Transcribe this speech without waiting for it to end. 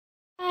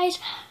guys,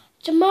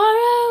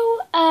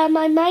 tomorrow I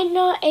might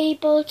not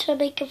able to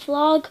make a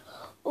vlog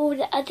or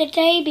the other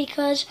day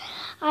because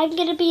I'm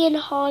gonna be in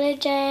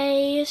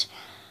holidays.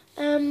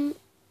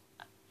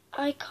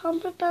 I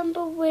can't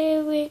remember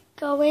where we're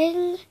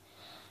going,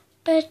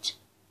 but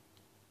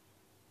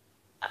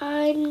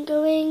I'm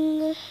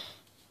going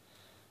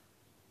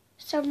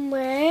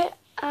somewhere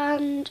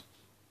and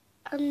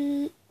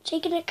I'm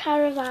taking a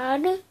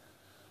caravan,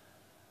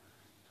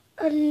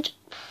 and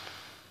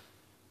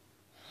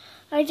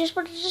I just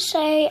wanted to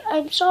say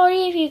I'm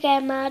sorry if you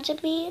get mad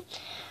at me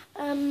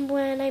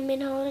when I'm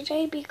in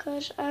holiday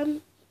because I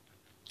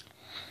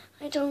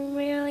don't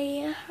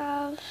really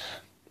have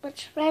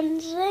much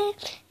friends there.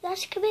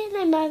 That's coming.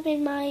 I'm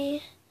having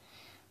my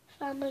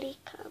family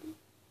come.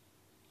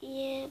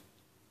 Yeah,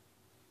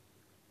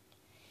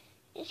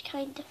 it's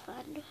kind of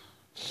fun.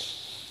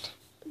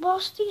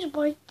 What's these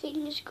white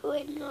things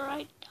going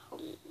right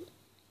down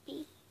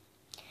me?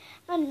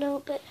 I don't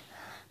know, but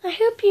I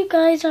hope you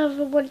guys have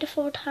a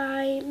wonderful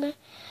time.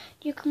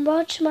 You can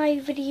watch my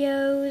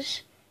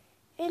videos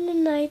in the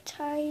night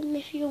time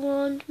if you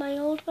want, my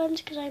old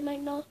ones, because I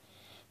might not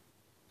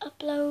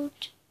upload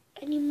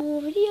any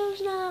more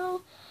videos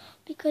now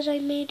because I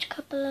made a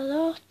couple of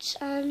lots,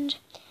 and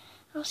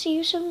I'll see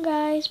you soon,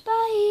 guys.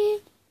 Bye.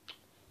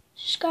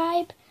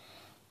 Subscribe,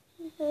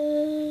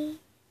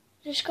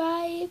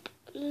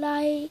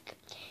 like,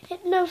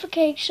 hit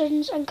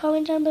notifications, and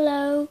comment down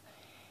below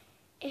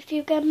if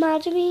you get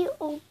mad at me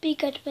or be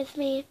good with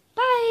me.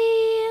 Bye.